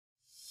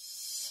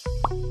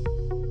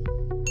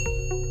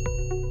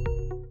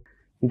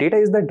Data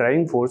is the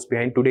driving force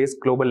behind today's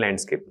global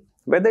landscape,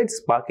 whether it's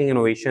sparking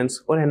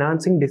innovations or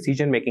enhancing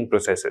decision-making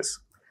processes.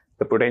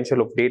 The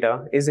potential of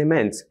data is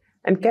immense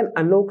and can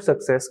unlock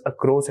success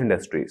across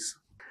industries.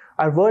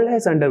 Our world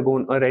has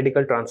undergone a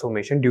radical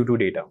transformation due to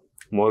data.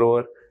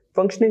 Moreover,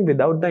 functioning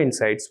without the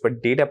insights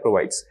what data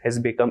provides has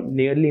become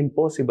nearly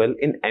impossible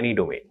in any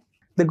domain.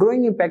 The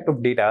growing impact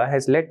of data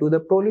has led to the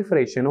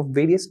proliferation of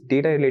various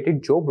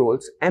data-related job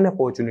roles and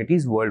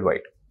opportunities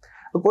worldwide.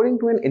 According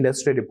to an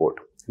industry report,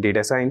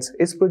 data science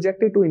is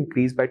projected to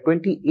increase by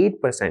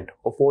 28%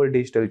 of all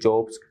digital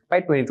jobs by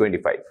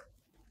 2025.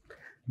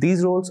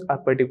 These roles are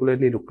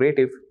particularly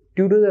lucrative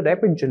due to the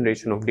rapid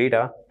generation of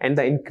data and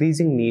the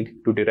increasing need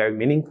to derive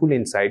meaningful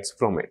insights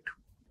from it.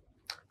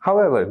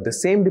 However, the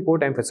same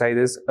report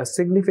emphasizes a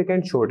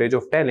significant shortage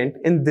of talent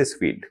in this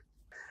field.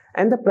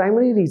 And the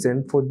primary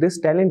reason for this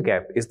talent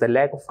gap is the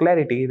lack of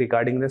clarity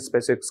regarding the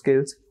specific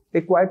skills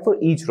required for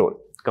each role.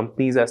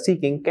 Companies are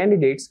seeking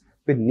candidates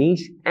with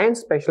niche and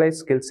specialized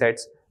skill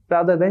sets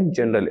rather than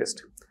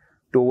generalists.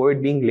 To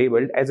avoid being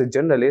labeled as a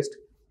generalist,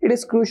 it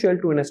is crucial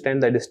to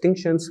understand the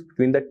distinctions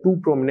between the two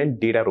prominent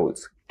data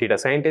roles, data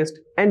scientist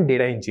and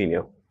data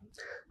engineer.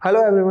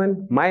 Hello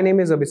everyone, my name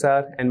is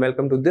Abhisar and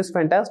welcome to this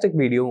fantastic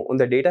video on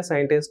the data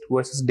scientist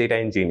versus data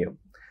engineer.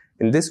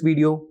 In this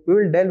video, we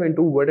will delve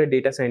into what a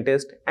data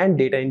scientist and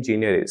data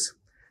engineer is,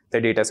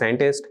 the data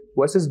scientist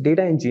versus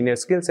data engineer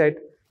skill set,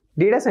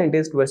 data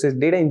scientist versus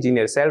data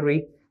engineer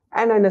salary,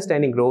 and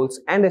understanding roles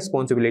and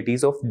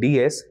responsibilities of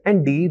DS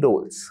and DE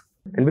roles.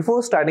 And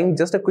before starting,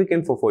 just a quick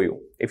info for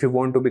you. If you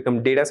want to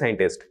become data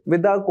scientist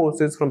with our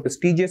courses from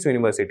prestigious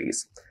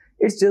universities,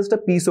 it's just a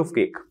piece of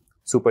cake.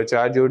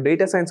 Supercharge your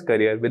data science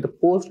career with a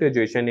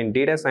post-graduation in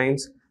data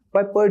science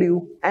by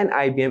Purdue and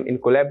IBM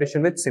in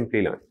collaboration with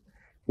Simplilearn.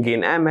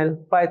 Gain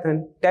ML,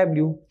 Python,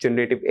 Tableau,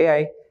 generative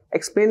AI,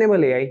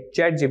 explainable AI,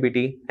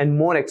 ChatGPT, and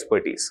more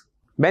expertise.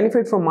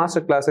 Benefit from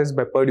masterclasses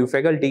by Purdue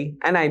faculty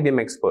and IBM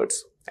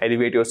experts.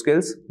 Elevate your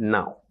skills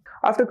now.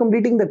 After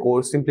completing the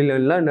course,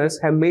 Simplilearn learners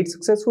have made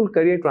successful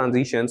career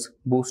transitions,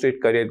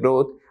 boosted career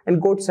growth,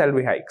 and got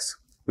salary hikes.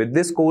 With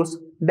this course,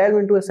 delve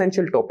into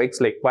essential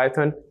topics like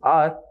Python,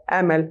 R,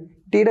 ML,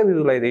 data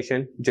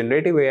visualization,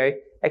 generative AI,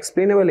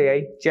 explainable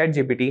AI,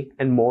 ChatGPT,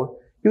 and more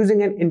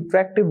using an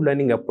interactive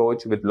learning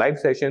approach with live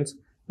sessions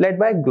led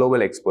by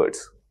global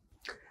experts.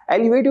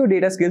 Elevate your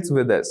data skills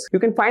with us. You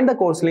can find the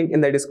course link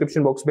in the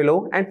description box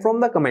below and from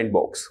the comment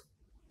box.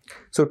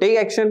 So take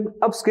action,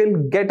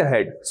 upskill, get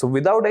ahead. So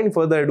without any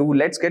further ado,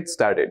 let's get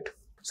started.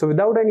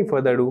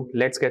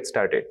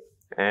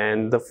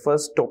 And the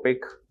first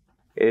topic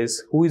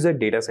is who is a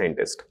data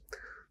scientist.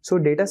 So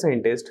data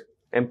scientist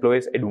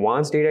employs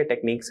advanced data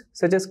techniques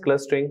such as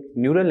clustering,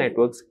 neural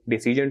networks,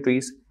 decision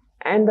trees,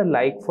 and the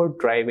like for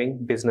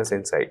driving business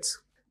insights.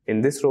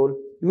 In this role,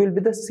 you will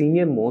be the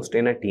senior most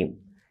in a team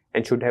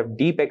and should have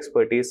deep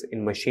expertise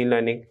in machine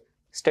learning,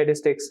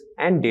 statistics,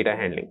 and data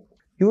handling.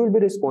 You will be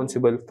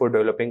responsible for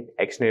developing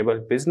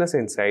actionable business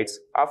insights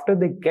after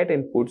they get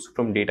inputs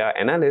from data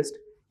analysts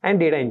and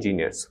data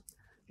engineers.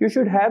 You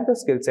should have the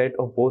skill set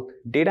of both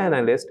data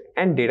analyst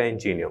and data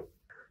engineer.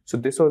 So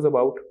this was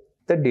about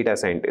the data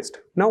scientist.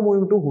 Now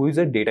moving to who is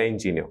a data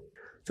engineer.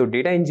 So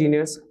data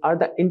engineers are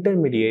the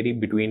intermediary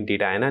between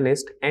data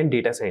analyst and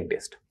data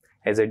scientist.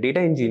 As a data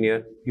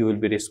engineer, you will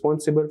be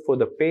responsible for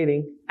the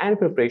pairing and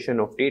preparation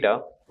of data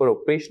for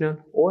operational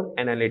or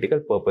analytical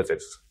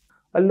purposes.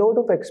 A lot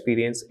of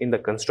experience in the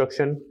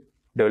construction,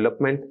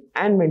 development,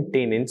 and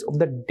maintenance of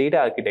the data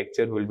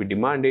architecture will be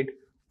demanded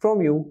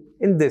from you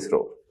in this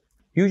role.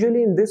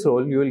 Usually in this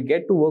role, you will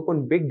get to work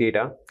on big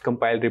data,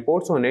 compile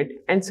reports on it,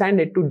 and send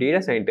it to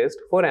data scientists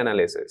for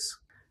analysis.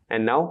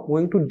 And now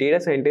moving to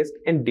data scientist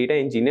and data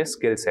engineer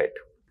skill set.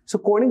 So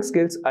coding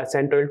skills are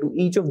central to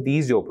each of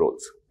these job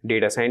roles.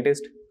 Data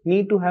scientists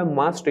need to have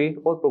mastery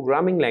or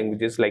programming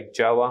languages like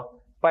Java,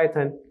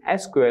 Python,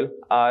 SQL,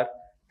 R,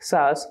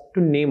 SAS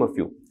to name a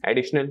few.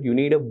 Additionally, you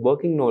need a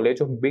working knowledge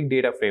of big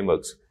data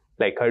frameworks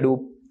like Hadoop,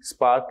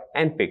 Spark,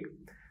 and Pig.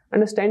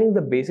 Understanding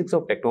the basics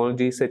of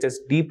technologies such as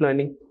deep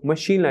learning,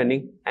 machine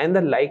learning, and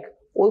the like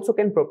also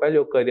can propel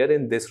your career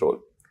in this role.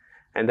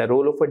 And the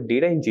role of a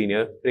data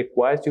engineer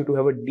requires you to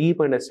have a deep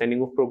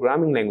understanding of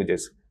programming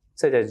languages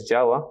such as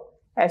Java,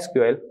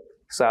 SQL,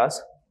 SAS,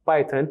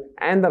 Python,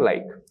 and the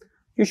like.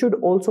 You should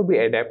also be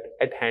adept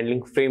at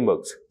handling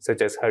frameworks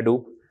such as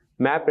Hadoop,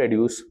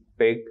 MapReduce,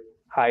 Pig,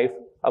 Hive,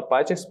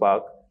 Apache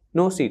Spark,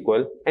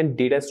 NoSQL, and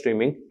data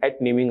streaming,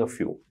 at naming a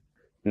few.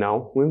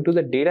 Now, moving to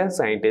the data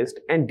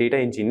scientist and data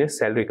engineer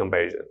salary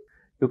comparison.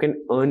 You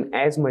can earn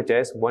as much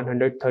as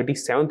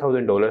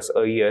 $137,000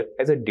 a year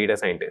as a data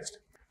scientist.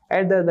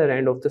 At the other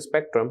end of the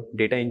spectrum,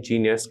 data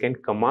engineers can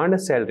command a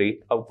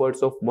salary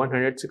upwards of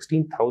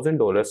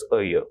 $116,000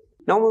 a year.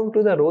 Now moving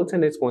to the roles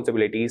and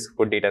responsibilities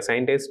for data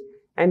scientist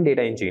and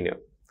data engineer.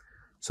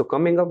 So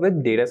coming up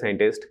with data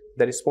scientist,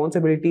 the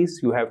responsibilities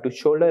you have to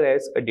shoulder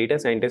as a data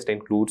scientist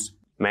includes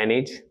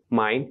manage,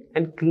 mine,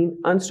 and clean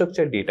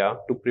unstructured data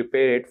to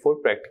prepare it for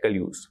practical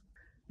use.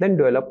 Then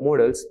develop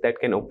models that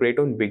can operate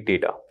on big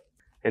data.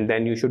 And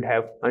then you should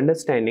have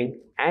understanding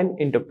and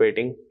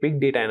interpreting big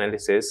data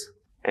analysis,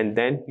 and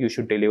then you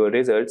should deliver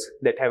results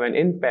that have an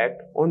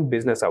impact on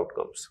business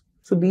outcomes.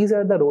 So these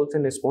are the roles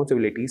and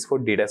responsibilities for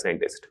data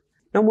scientist.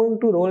 Now moving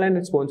to role and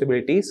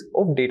responsibilities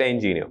of data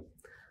engineer.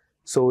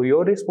 So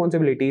your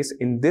responsibilities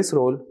in this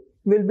role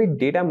will be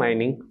data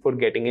mining for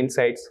getting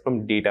insights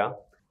from data,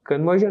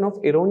 conversion of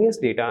erroneous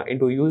data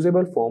into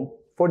usable form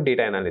for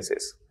data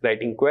analysis,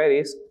 writing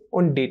queries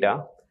on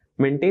data,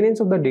 maintenance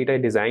of the data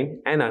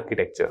design and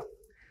architecture.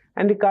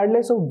 And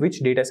regardless of which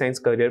data science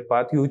career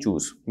path you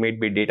choose, may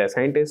it be data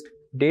scientist,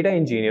 data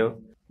engineer,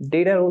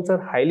 data roles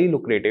are highly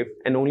lucrative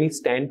and only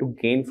stand to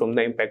gain from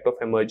the impact of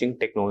emerging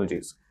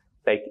technologies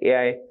like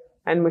AI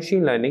and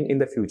machine learning in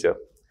the future.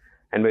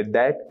 And with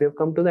that, we have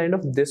come to the end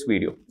of this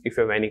video. If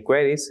you have any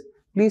queries,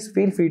 please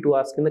feel free to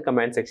ask in the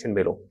comment section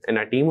below, and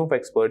our team of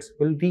experts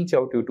will reach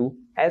out to you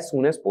as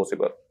soon as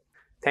possible.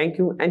 Thank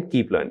you and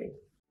keep learning.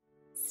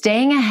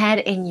 Staying ahead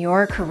in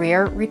your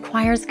career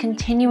requires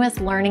continuous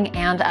learning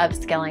and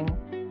upskilling.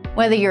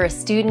 Whether you're a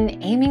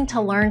student aiming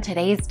to learn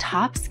today's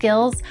top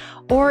skills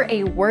or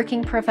a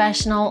working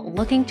professional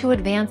looking to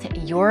advance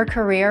your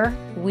career,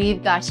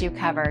 we've got you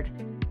covered.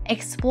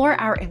 Explore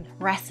our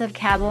impressive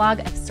catalog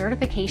of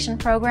certification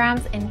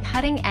programs in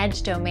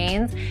cutting-edge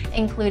domains,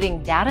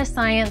 including data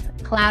science,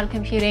 cloud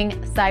computing,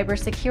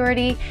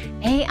 cybersecurity,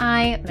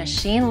 AI,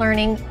 machine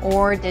learning,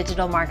 or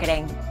digital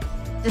marketing.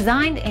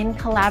 Designed in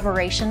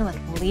collaboration with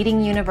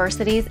leading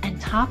universities and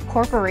top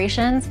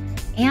corporations,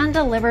 and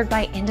delivered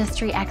by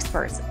industry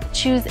experts,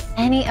 choose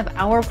any of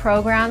our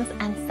programs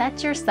and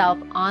set yourself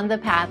on the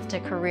path to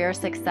career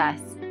success.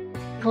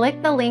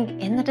 Click the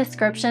link in the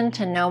description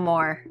to know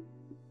more.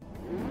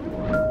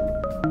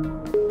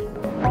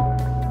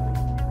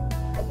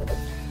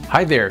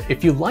 Hi there,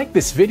 if you like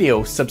this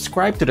video,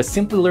 subscribe to the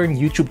Simplilearn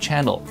YouTube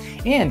channel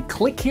and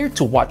click here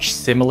to watch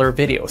similar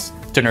videos.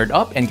 To nerd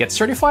up and get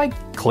certified,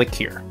 click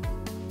here.